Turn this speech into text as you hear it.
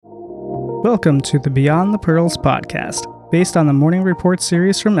Welcome to the Beyond the Pearls podcast, based on the Morning Report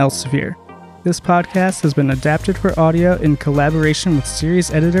series from Elsevier. This podcast has been adapted for audio in collaboration with series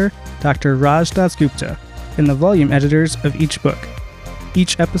editor Dr. Raj Dasgupta and the volume editors of each book.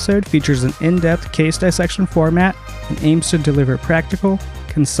 Each episode features an in-depth case dissection format and aims to deliver practical,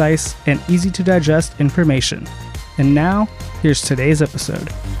 concise, and easy-to-digest information. And now, here's today's episode.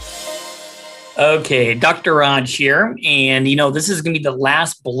 Okay, Dr. Raj here, and this is going to be the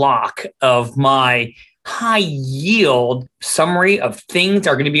last block of my high-yield summary of things that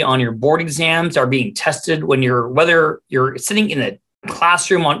are going to be on your board exams, are being tested whether you're sitting in a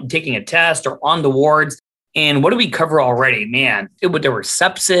classroom taking a test or on the wards. And what did we cover already? Man, there was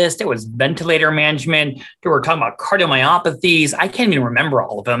sepsis, there was ventilator management, there were talking about cardiomyopathies. I can't even remember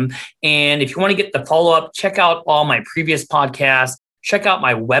all of them. And if you want to get the follow-up, check out all my previous podcasts. Check out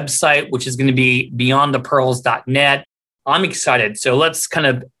my website, which is going to be beyondthepearls.net. I'm excited. So let's kind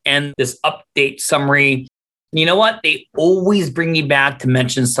of end this update summary. You know what? They always bring me back to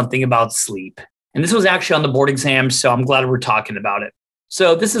mention something about sleep. And this was actually on the board exam, so I'm glad we're talking about it.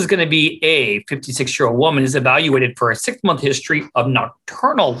 So this is going to be a 56-year-old woman is evaluated for a 6-month history of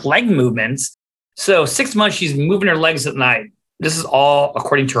nocturnal leg movements. So 6 months, she's moving her legs at night. This is all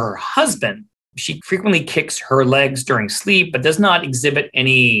according to her husband. She frequently kicks her legs during sleep, but does not exhibit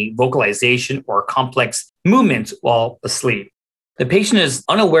any vocalization or complex movements while asleep. The patient is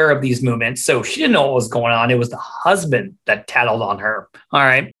unaware of these movements, so she didn't know what was going on. It was the husband that tattled on her, all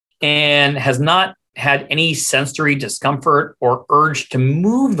right, and has not had any sensory discomfort or urge to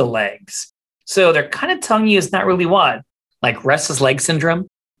move the legs. So they're kind of telling you it's not really what? Like restless leg syndrome.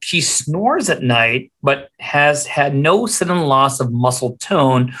 She snores at night, but has had no sudden loss of muscle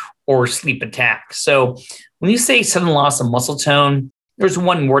tone or sleep attacks. So when you say sudden loss of muscle tone, there's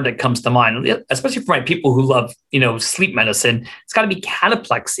one word that comes to mind, especially for my people who love, sleep medicine. It's got to be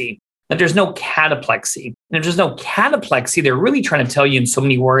cataplexy. But there's no cataplexy. And if there's no cataplexy, they're really trying to tell you in so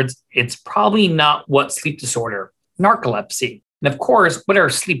many words, it's probably not what sleep disorder, narcolepsy. And of course, what are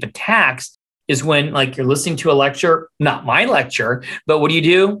sleep attacks is when you're listening to a lecture, not my lecture, but what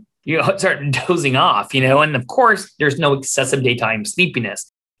do? You start dozing off, and of course, there's no excessive daytime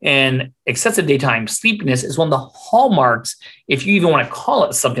sleepiness. And excessive daytime sleepiness is one of the hallmarks, if you even want to call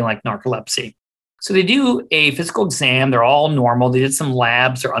it something like narcolepsy. So they do a physical exam. They're all normal. They did some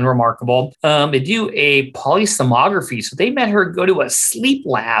labs. They're unremarkable. They do a polysomnography. So they made her go to a sleep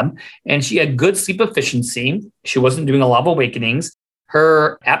lab, and she had good sleep efficiency. She wasn't doing a lot of awakenings.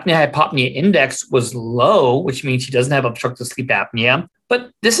 Her apnea-hypopnea index was low, which means she doesn't have obstructive sleep apnea.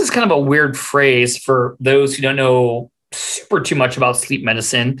 But this is kind of a weird phrase for those who don't know super too much about sleep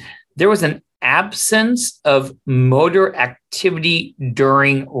medicine. There was an absence of motor activity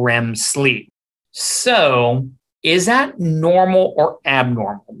during REM sleep. So is that normal or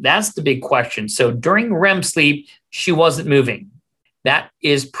abnormal? That's the big question. So during REM sleep, she wasn't moving. That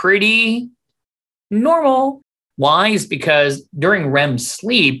is pretty normal. Why? Is because during REM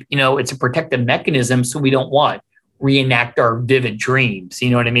sleep, it's a protective mechanism. So we don't reenact our vivid dreams.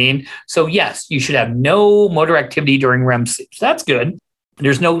 You know what I mean? So yes, you should have no motor activity during REM sleep. So that's good.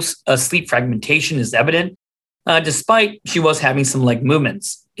 There's no sleep fragmentation is evident, despite she was having some leg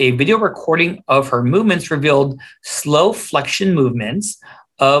movements. A video recording of her movements revealed slow flexion movements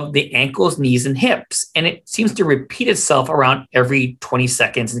of the ankles, knees, and hips. And it seems to repeat itself around every 20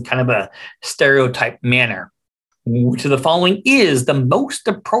 seconds in kind of a stereotype manner. So the following is the most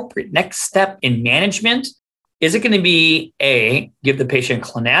appropriate next step in management. Is it going to be A, give the patient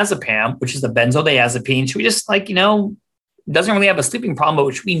clonazepam, which is the benzodiazepine? Should we just doesn't really have a sleeping problem,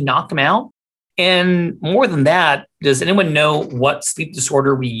 but should we knock him out? And more than that, does anyone know what sleep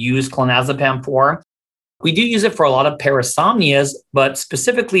disorder we use clonazepam for? We do use it for a lot of parasomnias, but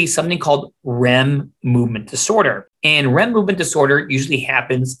specifically something called REM movement disorder. And REM movement disorder usually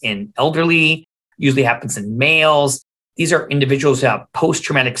happens in elderly, usually happens in males. These are individuals who have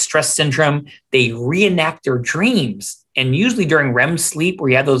post-traumatic stress syndrome. They reenact their dreams. And usually during REM sleep, where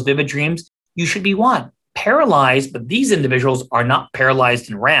you have those vivid dreams, you should be paralyzed, but these individuals are not paralyzed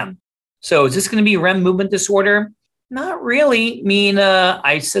in REM. So is this going to be REM movement disorder? Not really. I mean,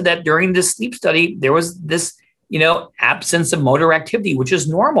 I said that during this sleep study, there was this, absence of motor activity, which is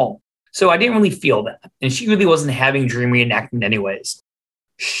normal. So I didn't really feel that. And she really wasn't having dream reenactment anyways.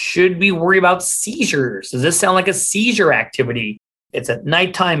 Should we worry about seizures? Does this sound like a seizure activity? It's at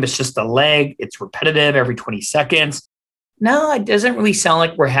nighttime. It's just a leg. It's repetitive every 20 seconds. No, it doesn't really sound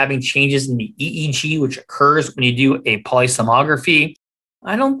like we're having changes in the EEG, which occurs when you do a polysomnography.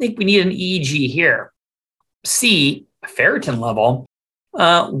 I don't think we need an EEG here. C, ferritin level.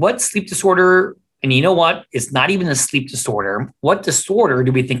 What sleep disorder, and you know what? It's not even a sleep disorder. What disorder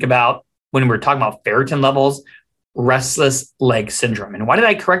do we think about when we're talking about ferritin levels, restless leg syndrome. And why did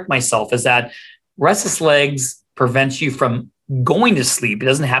I correct myself? Is that restless legs prevents you from going to sleep. It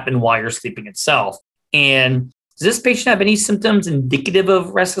doesn't happen while you're sleeping itself. And does this patient have any symptoms indicative of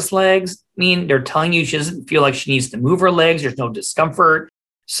restless legs? I mean, they're telling you she doesn't feel like she needs to move her legs. There's no discomfort.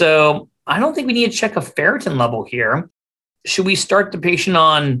 So I don't think we need to check a ferritin level here. Should we start the patient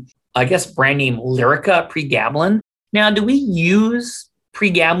on, I guess, brand name Lyrica pregabalin? Now, do we use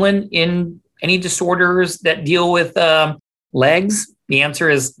pregabalin in any disorders that deal with legs? The answer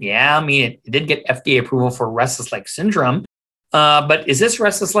is, yeah. I mean, it did get FDA approval for restless leg syndrome. But is this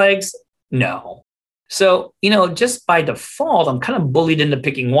restless legs? No. So, just by default, I'm kind of bullied into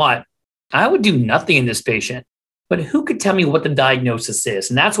picking what? I would do nothing in this patient. But who could tell me what the diagnosis is?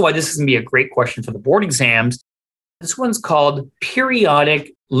 And that's why this is going to be a great question for the board exams. This one's called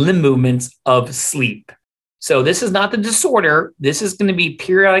periodic limb movements of sleep. So this is not the disorder. This is going to be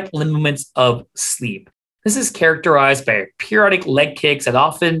periodic limb movements of sleep. This is characterized by periodic leg kicks that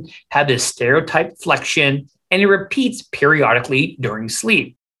often have this stereotype flexion, and it repeats periodically during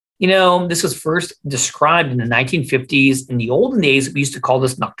sleep. This was first described in the 1950s. In the olden days, we used to call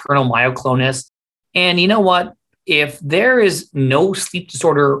this nocturnal myoclonus. And you know what? If there is no sleep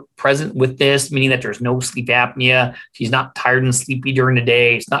disorder present with this, meaning that there's no sleep apnea, she's not tired and sleepy during the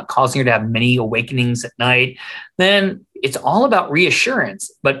day, it's not causing her to have many awakenings at night, then it's all about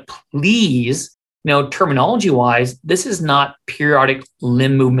reassurance. But please, terminology-wise, this is not periodic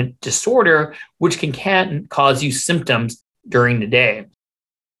limb movement disorder, which can cause you symptoms during the day.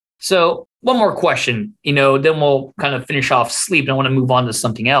 So one more question, then we'll kind of finish off sleep, and I want to move on to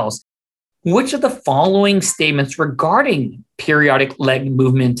something else. Which of the following statements regarding periodic leg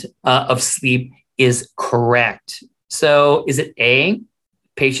movement of sleep is correct? So is it A,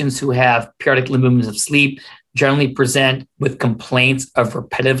 patients who have periodic limb movements of sleep generally present with complaints of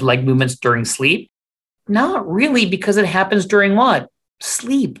repetitive leg movements during sleep? Not really, because it happens during what?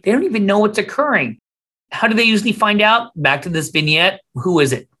 Sleep. They don't even know what's occurring. How do they usually find out? Back to this vignette. Who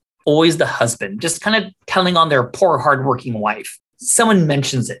is it? Always the husband, just kind of telling on their poor, hardworking wife. Someone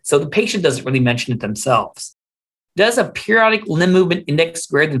mentions it. So the patient doesn't really mention it themselves. Does a periodic limb movement index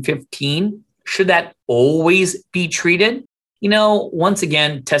greater than 15? Should that always be treated? Once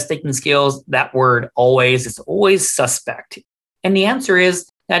again, test taking skills, that word always is always suspect. And the answer is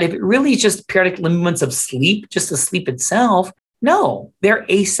that if it really is just periodic limb movements of sleep, just the sleep itself, no, they're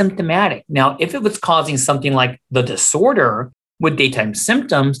asymptomatic. Now, if it was causing something like the disorder with daytime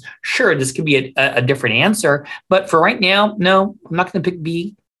symptoms, sure, this could be a different answer. But for right now, no, I'm not going to pick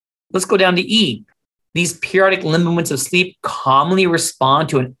B. Let's go down to E. These periodic limb movements of sleep commonly respond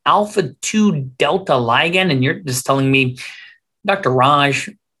to an alpha-2 delta ligand. And you're just telling me, Dr. Raj,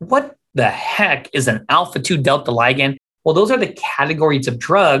 what the heck is an alpha-2 delta ligand? Well, those are the categories of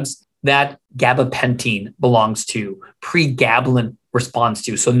drugs that gabapentin belongs to, pregabalin responds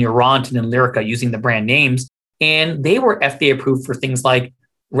to. So Neurontin and Lyrica, using the brand names. And they were FDA approved for things like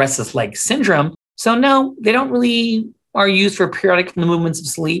restless leg syndrome. So no, they don't really are used for periodic movements of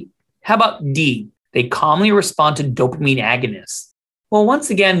sleep. How about D? They commonly respond to dopamine agonists. Well,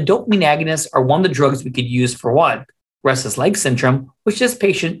 once again, dopamine agonists are one of the drugs we could use for what? Restless leg syndrome, which this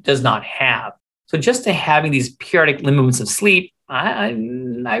patient does not have. So just to having these periodic limb movements of sleep, I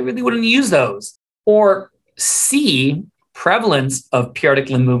really wouldn't use those. Or C, prevalence of periodic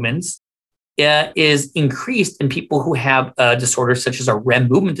limb movements is increased in people who have disorders such as a REM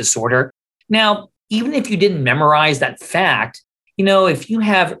movement disorder. Now, even if you didn't memorize that fact, if you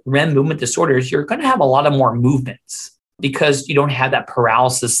have REM movement disorders, you're going to have a lot of more movements because you don't have that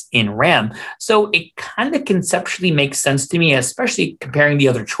paralysis in REM. So it kind of conceptually makes sense to me, especially comparing the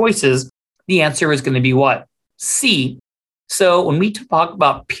other choices. The answer is going to be what? C. So when we talk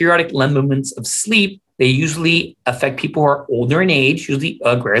about periodic limb movements of sleep, they usually affect people who are older in age, usually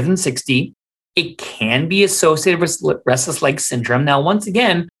greater than 60. It can be associated with restless leg syndrome. Now, once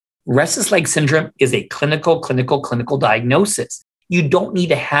again, restless leg syndrome is a clinical diagnosis. You don't need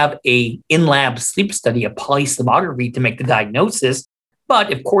to have a in-lab sleep study, a polysomnography to make the diagnosis.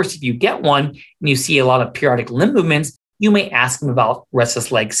 But of course, if you get one and you see a lot of periodic limb movements, you may ask them about restless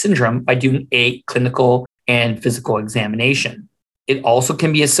leg syndrome by doing a clinical and physical examination. It also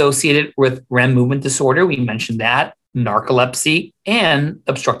can be associated with REM movement disorder. We mentioned that. Narcolepsy, and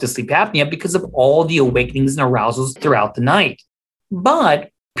obstructive sleep apnea because of all the awakenings and arousals throughout the night.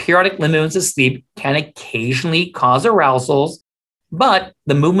 But periodic limb movements of sleep can occasionally cause arousals, but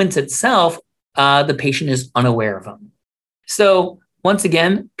the movements itself, the patient is unaware of them. So once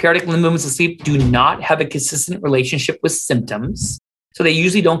again, periodic limb movements of sleep do not have a consistent relationship with symptoms. So they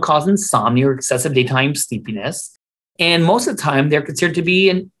usually don't cause insomnia or excessive daytime sleepiness. And most of the time, they're considered to be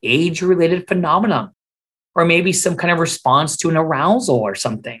an age-related phenomenon, or maybe some kind of response to an arousal or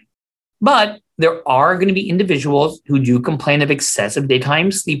something. But there are going to be individuals who do complain of excessive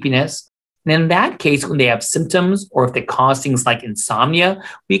daytime sleepiness. And in that case, when they have symptoms or if they cause things like insomnia,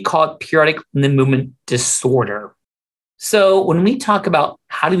 we call it periodic limb movement disorder. So when we talk about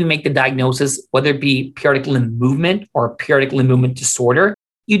how do we make the diagnosis, whether it be periodic limb movement or periodic limb movement disorder,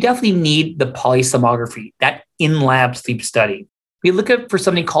 you definitely need the polysomnography, that in-lab sleep study. We look at for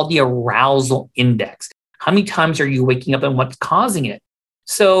something called the arousal index. How many times are you waking up and what's causing it?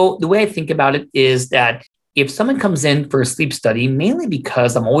 So the way I think about it is that if someone comes in for a sleep study, mainly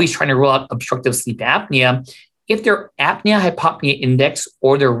because I'm always trying to rule out obstructive sleep apnea, if their apnea-hypopnea index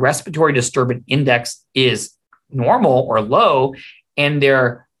or their respiratory disturbance index is normal or low, and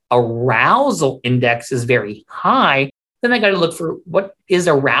their arousal index is very high, then I got to look for what is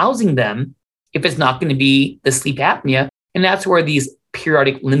arousing them if it's not going to be the sleep apnea. And that's where these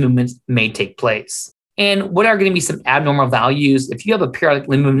periodic limb movements may take place. And what are going to be some abnormal values? If you have a periodic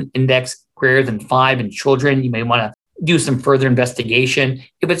limb movement index greater than 5 in children, you may want to do some further investigation.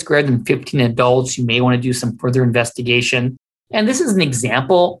 If it's greater than 15 in adults, you may want to do some further investigation. And this is an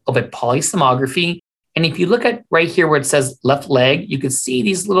example of a polysomnography. And if you look at right here where it says left leg, you can see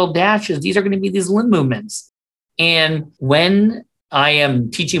these little dashes. These are going to be these limb movements. And when I am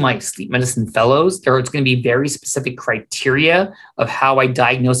teaching my sleep medicine fellows, there's going to be very specific criteria of how I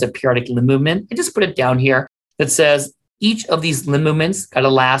diagnose a periodic limb movement. I just put it down here that says each of these limb movements got to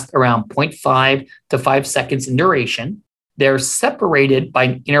last around 0.5 to 5 seconds in duration. They're separated by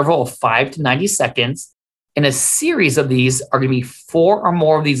an interval of 5 to 90 seconds. And a series of these are going to be 4 or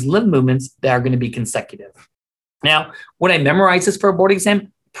more of these limb movements that are going to be consecutive. Now, would I memorize this for a board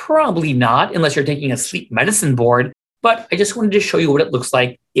exam? Probably not, unless you're taking a sleep medicine board. But I just wanted to show you what it looks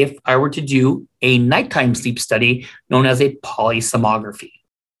like if I were to do a nighttime sleep study known as a polysomnography.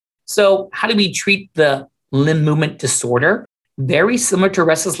 So how do we treat the limb movement disorder? Very similar to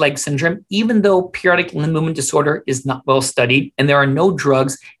restless leg syndrome, even though periodic limb movement disorder is not well studied and there are no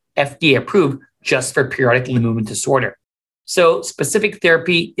drugs FDA approved just for periodic limb movement disorder. So specific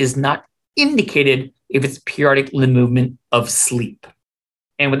therapy is not indicated if it's periodic limb movement of sleep.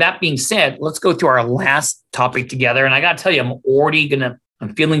 And with that being said, let's go to our last topic together. And I got to tell you,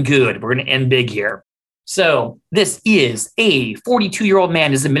 I'm feeling good. We're going to end big here. So this is a 42-year-old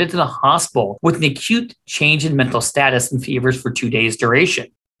man is admitted to the hospital with an acute change in mental status and fevers for 2 days duration.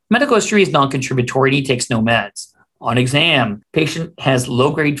 Medical history is non-contributory and he takes no meds. On exam, patient has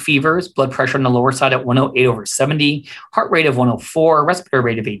low-grade fevers, blood pressure on the lower side at 108/70, heart rate of 104, respiratory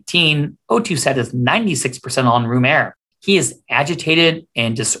rate of 18, O2 sat is 96% on room air. He is agitated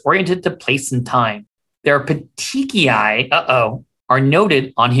and disoriented to place and time. Their petechiae, are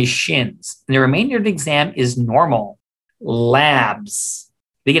noted on his shins. And the remainder of the exam is normal. Labs.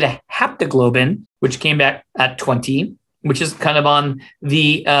 They get a haptoglobin, which came back at 20, which is kind of on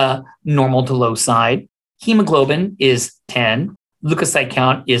the normal to low side. Hemoglobin is 10. Leukocyte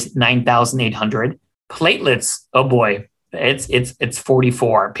count is 9,800. Platelets, oh boy, it's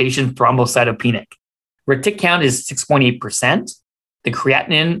 44. Patient thrombocytopenic. Retic count is 6.8%. The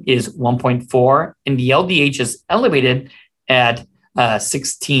creatinine is 1.4, and the LDH is elevated at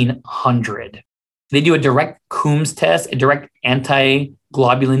 1,600. They do a direct Coombs test, a direct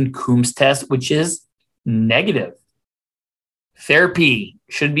anti-globulin Coombs test, which is negative. Therapy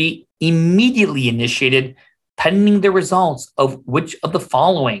should be immediately initiated pending the results of which of the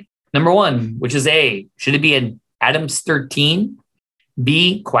following. Number 1, which is A, should it be an Adams 13?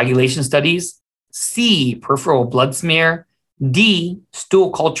 B, coagulation studies. C, peripheral blood smear. D,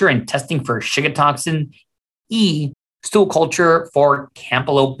 stool culture and testing for Shiga toxin. E, stool culture for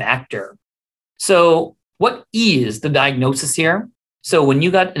Campylobacter. So what is the diagnosis here? So when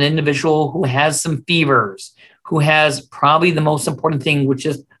you got an individual who has some fevers, who has probably the most important thing, which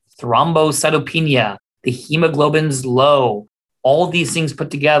is thrombocytopenia, the hemoglobin's low, all these things put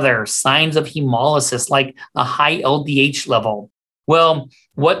together, signs of hemolysis like a high LDH level. Well,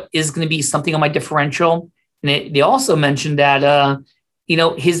 what is going to be something on my differential? And they also mentioned that,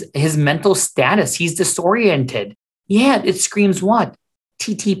 his mental status, he's disoriented. Yeah, it screams what?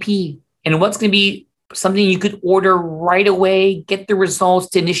 TTP. And what's going to be something you could order right away, get the results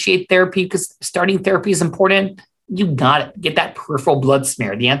to initiate therapy because starting therapy is important? You got it. Get that peripheral blood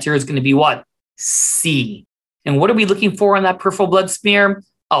smear. The answer is going to be what? C. And what are we looking for on that peripheral blood smear?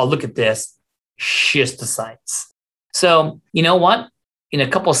 Oh, look at this. Schistocytes. So you know what? In a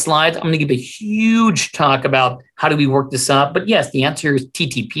couple of slides, I'm going to give a huge talk about how do we work this up. But yes, the answer is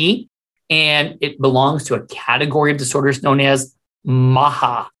TTP, and it belongs to a category of disorders known as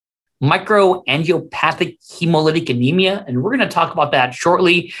MAHA, microangiopathic hemolytic anemia, and we're going to talk about that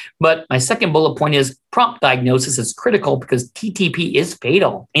shortly. But my second bullet point is prompt diagnosis is critical because TTP is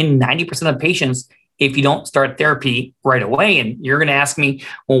fatal in 90% of patients if you don't start therapy right away. And you're going to ask me,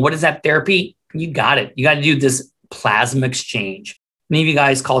 well, what is that therapy? You got it. You got to do this plasma exchange. Many of you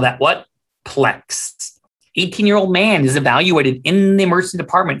guys call that what? Plex. 18-year-old man is evaluated in the emergency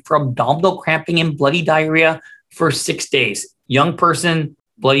department for abdominal cramping and bloody diarrhea for 6 days. Young person,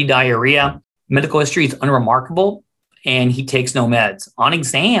 bloody diarrhea. Medical history is unremarkable, and he takes no meds. On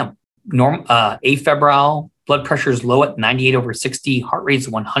exam, afebrile, blood pressure is low at 98/60, heart rate is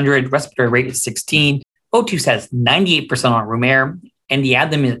 100, respiratory rate is 16. O2 says 98% on room air, and the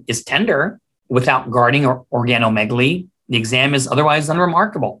abdomen is tender without guarding or organomegaly. The exam is otherwise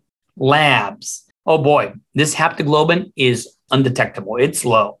unremarkable. Labs. Oh boy, this haptoglobin is undetectable. It's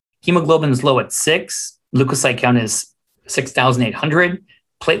low. Hemoglobin is low at 6. Leukocyte count is 6,800.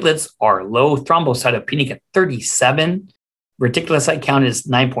 Platelets are low. Thrombocytopenic at 37. Reticulocyte count is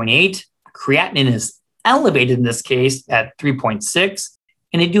 9.8. Creatinine is elevated in this case at 3.6.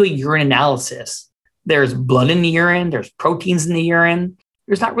 And they do a urine analysis. There's blood in the urine. There's proteins in the urine.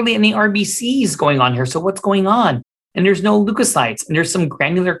 There's not really any RBCs going on here. So what's going on? And there's no leukocytes. And there's some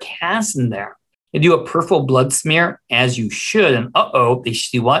granular CAS in there. They do a peripheral blood smear, as you should. And they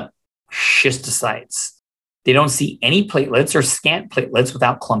see what? Schistocytes. They don't see any platelets or scant platelets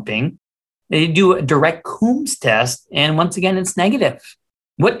without clumping. They do a direct Coombs test, and once again, it's negative.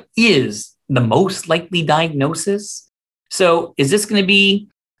 What is the most likely diagnosis? So is this going to be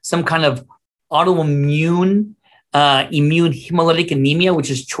some kind of autoimmune immune hemolytic anemia,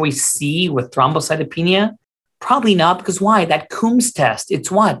 which is choice C with thrombocytopenia? Probably not, because why? That Coombs test,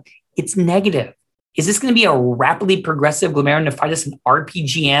 it's what? It's negative. Is this going to be a rapidly progressive glomerulonephritis and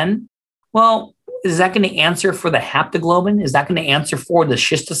RPGN? Well, is that going to answer for the haptoglobin? Is that going to answer for the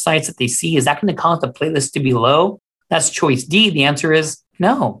schistocytes that they see? Is that going to cause the platelets to be low? That's choice D. The answer is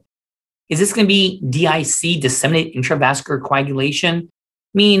no. Is this going to be DIC, disseminated intravascular coagulation?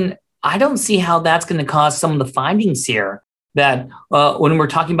 I mean, I don't see how that's going to cause some of the findings here that when we're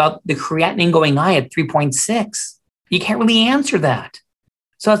talking about the creatinine going high at 3.6, you can't really answer that.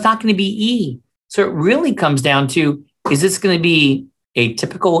 So it's not going to be E. So it really comes down to, is this going to be a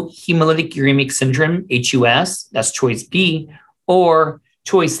typical hemolytic uremic syndrome, HUS, that's choice B, or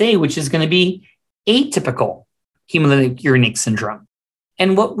choice A, which is going to be atypical hemolytic uremic syndrome.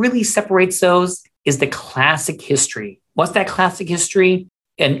 And what really separates those is the classic history. What's that classic history?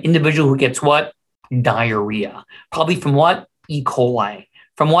 An individual who gets what? Diarrhea. Probably from what? E. coli.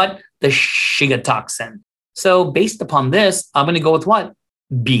 From what? The Shiga toxin. So based upon this, I'm going to go with what?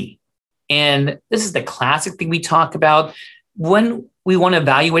 B. And this is the classic thing we talk about. When we want to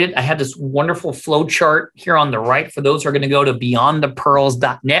evaluate it, I have this wonderful flow chart here on the right for those who are going to go to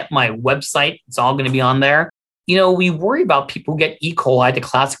beyondthepearls.net, my website. It's all going to be on there. You know, we worry about people who get E. coli. The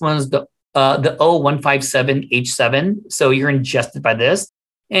classic one is the O157H7. So you're ingested by this.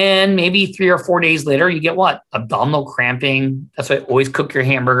 And maybe 3 or 4 days later, you get what? Abdominal cramping. That's why I always cook your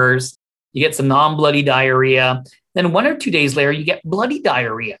hamburgers. You get some non-bloody diarrhea. Then 1 or 2 days later, you get bloody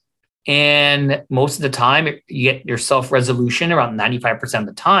diarrhea. And most of the time, you get your self-resolution around 95% of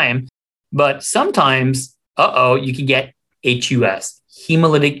the time. But sometimes, you can get HUS,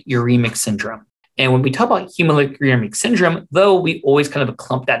 hemolytic uremic syndrome. And when we talk about hemolytic uremic syndrome, though we always kind of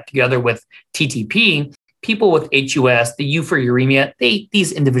clump that together with TTP, people with HUS, the U for uremia,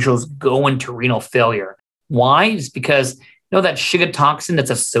 these individuals go into renal failure. Why? It's because that Shiga toxin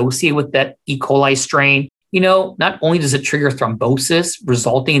that's associated with that E. coli strain, not only does it trigger thrombosis,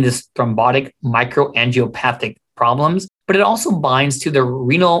 resulting in this thrombotic microangiopathic problems, but it also binds to the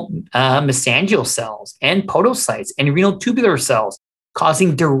renal mesangial cells and podocytes and renal tubular cells,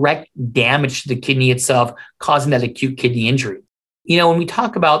 causing direct damage to the kidney itself, causing that acute kidney injury. When we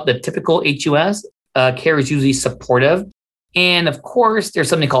talk about the typical HUS, care is usually supportive. And of course, there's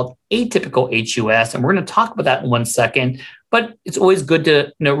something called atypical HUS, and we're going to talk about that in 1 second, but it's always good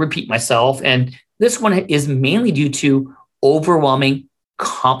to repeat myself. And this one is mainly due to overwhelming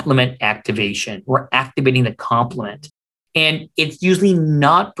complement activation. We're activating the complement. And it's usually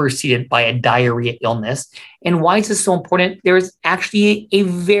not preceded by a diarrhea illness. And why is this so important? There is actually a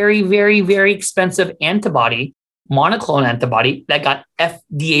very, very, very expensive antibody, monoclonal antibody, that got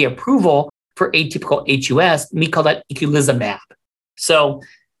FDA approval for atypical HUS. We call that eculizumab. So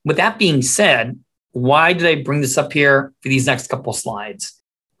with that being said, why did I bring this up here for these next couple slides?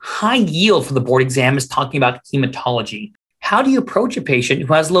 High yield for the board exam is talking about hematology. How do you approach a patient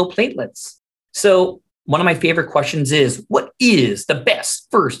who has low platelets? So one of my favorite questions is, what is the best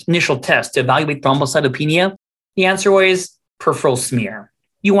first initial test to evaluate thrombocytopenia? The answer always peripheral smear.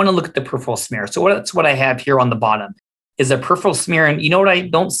 you want to look at the peripheral smear. So that's what I have here on the bottom is a peripheral smear. And you know what I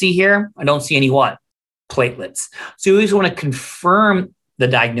don't see here? I don't see any what? Platelets. So you always want to confirm the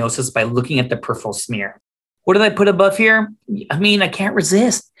diagnosis by looking at the peripheral smear. What did I put above here? I mean, I can't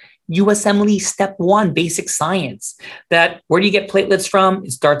resist. USMLE Step 1, basic science. That where do you get platelets from?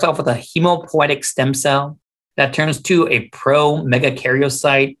 It starts off with a hemopoietic stem cell that turns to a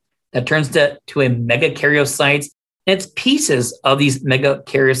pro-megakaryocyte that turns to a megakaryocyte. And it's pieces of these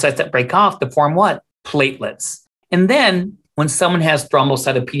megakaryocytes that break off to form what? Platelets. And then when someone has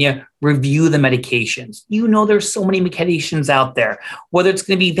thrombocytopenia, review the medications. You know, there's so many medications out there, whether it's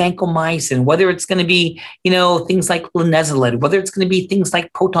going to be vancomycin, whether it's going to be, things like linezolid, whether it's going to be things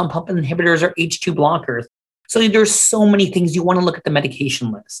like proton pump inhibitors or H2 blockers. So there's so many things. You want to look at the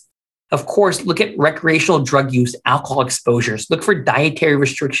medication list. Of course, look at recreational drug use, alcohol exposures. Look for dietary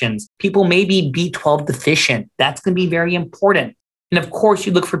restrictions. People may be B12 deficient. That's going to be very important. And of course,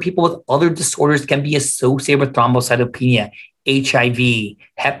 you look for people with other disorders that can be associated with thrombocytopenia, HIV,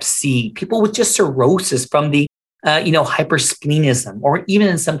 Hep C, people with just cirrhosis from the, hypersplenism, or even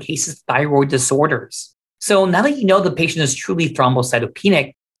in some cases, thyroid disorders. So now that you know the patient is truly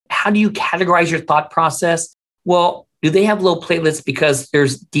thrombocytopenic, how do you categorize your thought process? Well, do they have low platelets because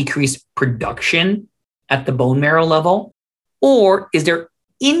there's decreased production at the bone marrow level? Or is there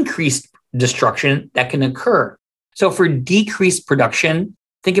increased destruction that can occur? So for decreased production,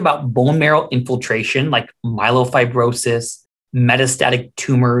 think about bone marrow infiltration like myelofibrosis, metastatic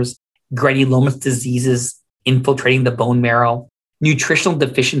tumors, granulomatous diseases infiltrating the bone marrow, nutritional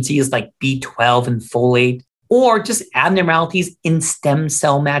deficiencies like B12 and folate, or just abnormalities in stem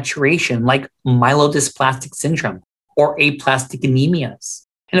cell maturation like myelodysplastic syndrome or aplastic anemias.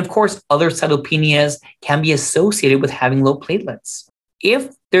 And of course, other cytopenias can be associated with having low platelets.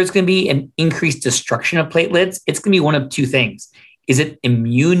 If there's going to be an increased destruction of platelets, it's going to be one of two things. Is it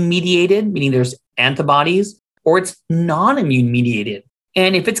immune mediated, meaning there's antibodies, or it's non-immune mediated?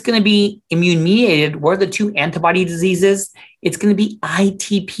 And if it's going to be immune mediated, what are the two antibody diseases? It's going to be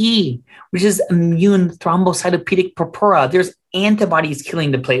ITP, which is immune thrombocytopenic purpura. There's antibodies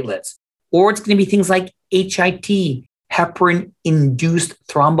killing the platelets. Or it's going to be things like HIT, heparin-induced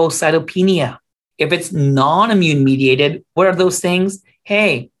thrombocytopenia. If it's non-immune mediated, what are those things?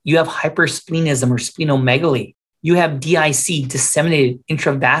 Hey, you have hypersplenism or splenomegaly. You have DIC, disseminated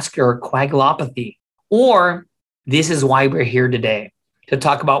intravascular coagulopathy. Or this is why we're here today, to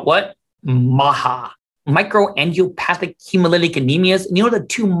talk about what? MAHA, microangiopathic hemolytic anemias. And you know the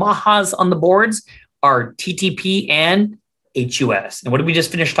two MAHAs on the boards are TTP and HUS. And what did we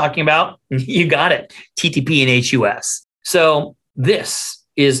just finish talking about? You got it, TTP and HUS. So this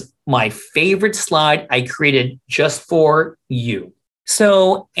is my favorite slide I created just for you.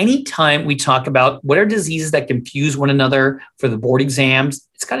 So anytime we talk about what are diseases that confuse one another for the board exams,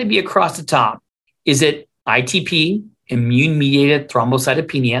 it's got to be across the top. Is it ITP, immune-mediated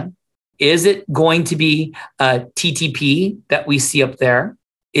thrombocytopenia? Is it going to be TTP that we see up there?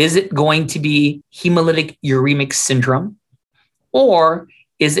 Is it going to be hemolytic uremic syndrome? Or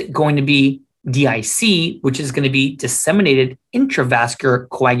is it going to be DIC, which is going to be disseminated intravascular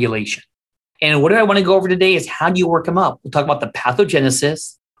coagulation? And what I want to go over today is how do you work them up? We'll talk about the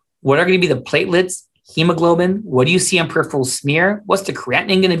pathogenesis. What are going to be the platelets, hemoglobin? What do you see on peripheral smear? What's the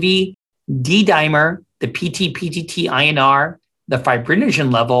creatinine going to be? D-dimer, the PT-PTT INR, the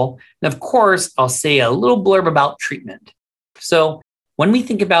fibrinogen level. And of course, I'll say a little blurb about treatment. So when we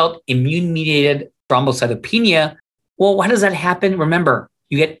think about immune-mediated thrombocytopenia, well, why does that happen? Remember,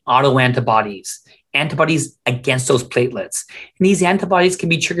 you get autoantibodies, antibodies against those platelets. And these antibodies can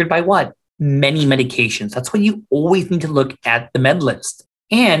be triggered by what? Many medications. That's why you always need to look at the med list.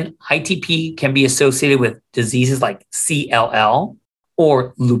 And ITP can be associated with diseases like CLL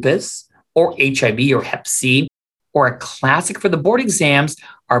or lupus or HIV or Hep C, or a classic for the board exams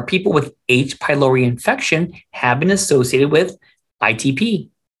are people with H. pylori infection have been associated with ITP.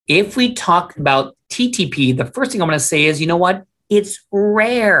 If we talk about TTP, the first thing I'm going to say is, you know what? It's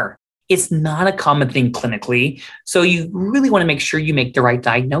rare. It's not a common thing clinically. So you really want to make sure you make the right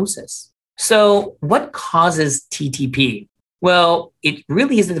diagnosis. So what causes TTP? Well, it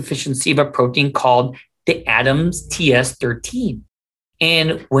really is a deficiency of a protein called the Adams TS13.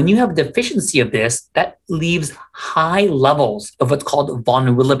 And when you have a deficiency of this, that leaves high levels of what's called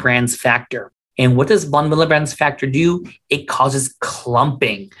von Willebrand's factor. And what does von Willebrand's factor do? It causes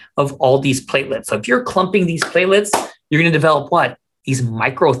clumping of all these platelets. So if you're clumping these platelets, you're going to develop what? These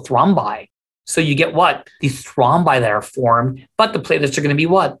microthrombi. So you get what? These thrombi that are formed, but the platelets are going to be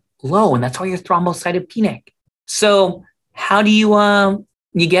what? Low. And that's why you're thrombocytopenic. So how do you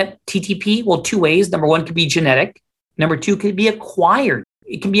get TTP? Well, two ways. Number one could be genetic. Number two could be acquired.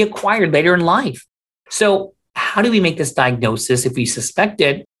 it can be acquired later in life. So how do we make this diagnosis if we suspect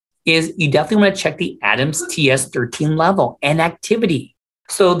it? Is you definitely want to check the Adams TS13 level and activity.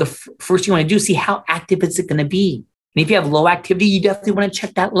 So the first you want to do is see how active is it going to be. And if you have low activity, you definitely want to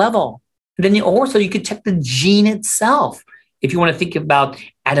check that level. And then also you could check the gene itself if you want to think about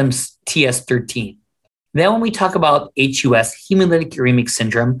Adams TS13. Then when we talk about HUS, hemolytic uremic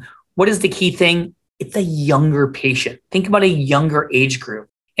syndrome, what is the key thing? It's a younger patient. Think about a younger age group.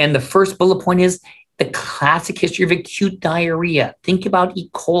 And the first bullet point is the classic history of acute diarrhea. Think about E.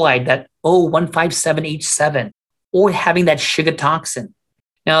 coli, that O157H7, or having that Shiga toxin.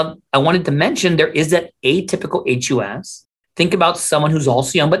 Now, I wanted to mention there is that atypical HUS. Think about someone who's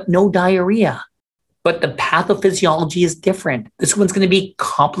also young, but no diarrhea. But the pathophysiology is different. This one's going to be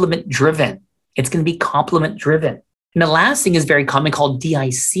complement driven. It's going to be complement driven. And the last thing is very common called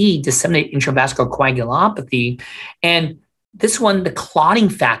DIC, disseminated intravascular coagulopathy. And this one, the clotting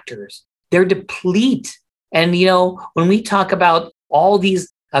factors, they're deplete. And, when we talk about all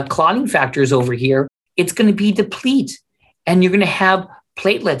these clotting factors over here, it's going to be deplete. And you're going to have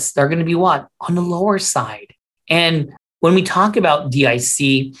platelets that are going to be what? On the lower side. And when we talk about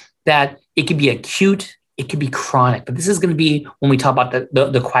DIC, that it could be acute, it could be chronic, but this is going to be when we talk about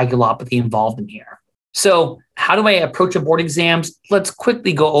the coagulopathy involved in here. So how do I approach a board exams? Let's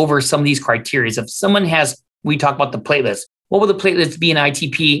quickly go over some of these criteria. If someone has, we talk about the platelets. What will the platelets be in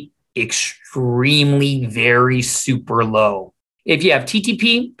ITP? Extremely, very super low. If you have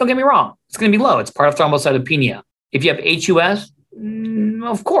TTP, don't get me wrong, it's going to be low. It's part of thrombocytopenia. If you have HUS,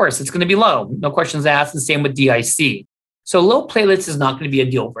 of course, it's going to be low. No questions asked. The same with DIC. So low platelets is not going to be a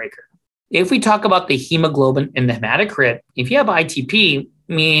deal breaker. If we talk about the hemoglobin and the hematocrit, if you have ITP,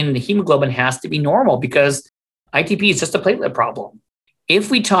 the hemoglobin has to be normal because ITP is just a platelet problem. If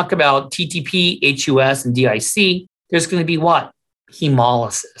we talk about TTP, HUS, and DIC, there's going to be what?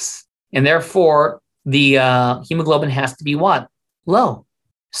 Hemolysis. And therefore, the hemoglobin has to be what? Low.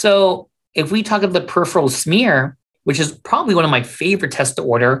 So if we talk about the peripheral smear, which is probably one of my favorite tests to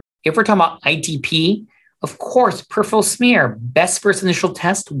order, if we're talking about ITP, of course, peripheral smear, best first initial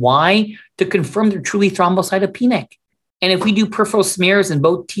test. Why? To confirm they're truly thrombocytopenic. And if we do peripheral smears in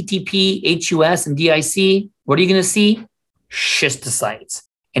both TTP, HUS, and DIC, what are you going to see? Schistocytes.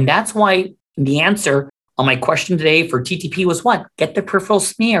 And that's why the answer on my question today for TTP was what? Get the peripheral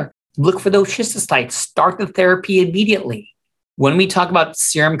smear. Look for those schistocytes. Start the therapy immediately. When we talk about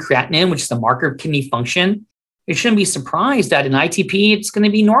serum creatinine, which is a marker of kidney function, you shouldn't be surprised that in ITP, it's going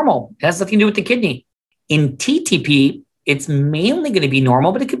to be normal. It has nothing to do with the kidney. In TTP, it's mainly going to be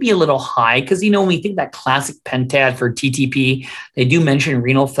normal, but it could be a little high because, when we think that classic pentad for TTP, they do mention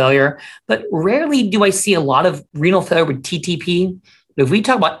renal failure, but rarely do I see a lot of renal failure with TTP. But if we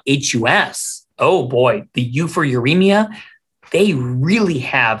talk about HUS, oh boy, the U for uremia, they really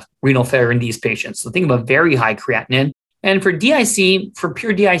have renal failure in these patients. So think about very high creatinine. And for DIC, for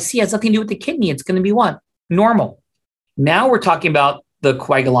pure DIC, it has nothing to do with the kidney. It's going to be what? Normal. Now we're talking about the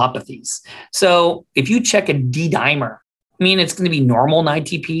coagulopathies. So if you check a D-dimer, it's going to be normal in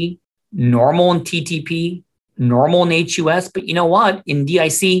ITP, normal in TTP, normal in HUS, but you know what? In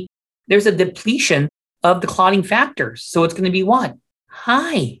DIC, there's a depletion of the clotting factors. So it's going to be what?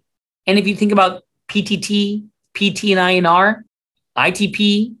 High. And if you think about PTT, PT and INR,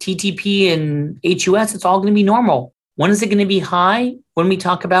 ITP, TTP, and HUS, it's all going to be normal. When is it going to be high? When we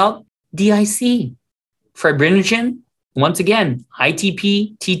talk about DIC. Fibrinogen, once again,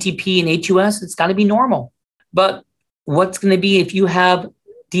 ITP, TTP, and HUS, it's got to be normal. But what's going to be if you have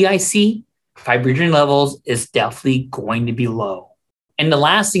DIC? Fibrinogen levels is definitely going to be low. And the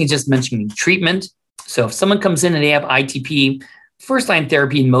last thing is just mentioning treatment. So if someone comes in and they have ITP, first-line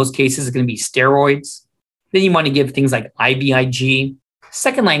therapy in most cases is going to be steroids. Then you want to give things like IVIG.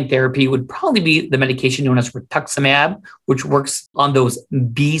 Second-line therapy would probably be the medication known as rituximab, which works on those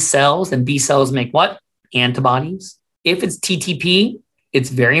B cells, and B cells make what? Antibodies. If it's TTP, it's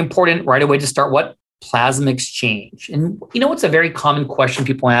very important right away to start what? Plasma exchange. And what's a very common question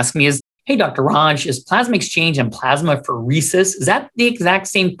people ask me is, hey, Dr. Raj, is plasma exchange and plasmapheresis, is that the exact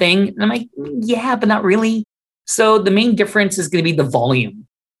same thing? And I'm like, yeah, but not really. So the main difference is going to be the volume.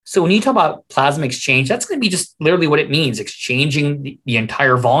 So when you talk about plasma exchange, that's going to be just literally what it means, exchanging the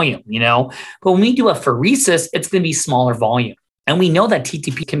entire volume, But when we do a pheresis, it's going to be smaller volume. And we know that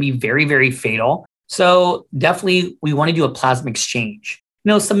TTP can be very, very fatal. So definitely we want to do a plasma exchange.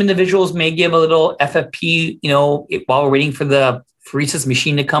 Some individuals may give a little FFP, while we're waiting for the pheresis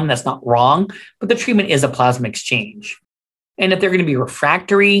machine to come. That's not wrong, but the treatment is a plasma exchange. And if they're going to be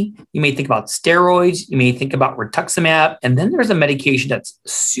refractory, you may think about steroids, you may think about rituximab, and then there's a medication that's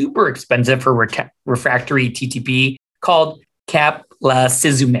super expensive for refractory TTP called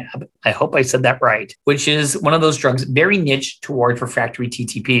caplacizumab. I hope I said that right, which is one of those drugs very niche towards refractory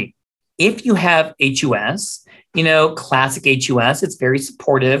TTP. If you have HUS, classic HUS, it's very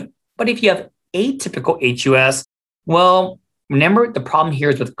supportive. But if you have atypical HUS, well, remember the problem here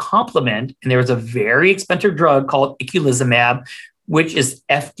is with complement, and there's a very expensive drug called eculizumab, which is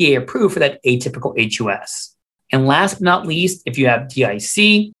FDA approved for that atypical HUS. And last but not least, if you have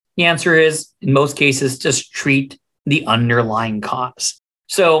DIC, the answer is, in most cases, just treat the underlying cause.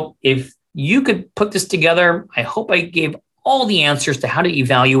 So if you could put this together, I hope I gave all the answers to how to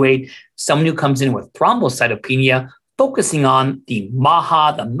evaluate someone who comes in with thrombocytopenia, focusing on the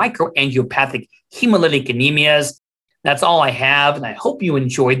MAHA, the microangiopathic hemolytic anemias. That's all I have, and I hope you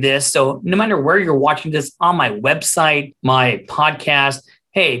enjoyed this. So no matter where you're watching this, on my website, my podcast,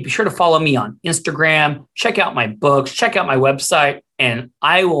 hey, be sure to follow me on Instagram, check out my books, check out my website, and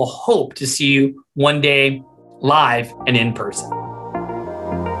I will hope to see you one day live and in person.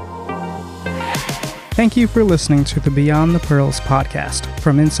 Thank you for listening to the Beyond the Pearls podcast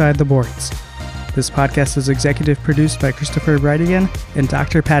from Inside the Boards. This podcast is executive produced by Christopher Brightigan and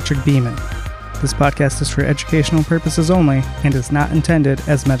Dr. Patrick Beeman. This podcast is for educational purposes only and is not intended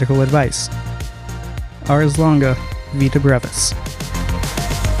as medical advice. Ars longa, vita brevis.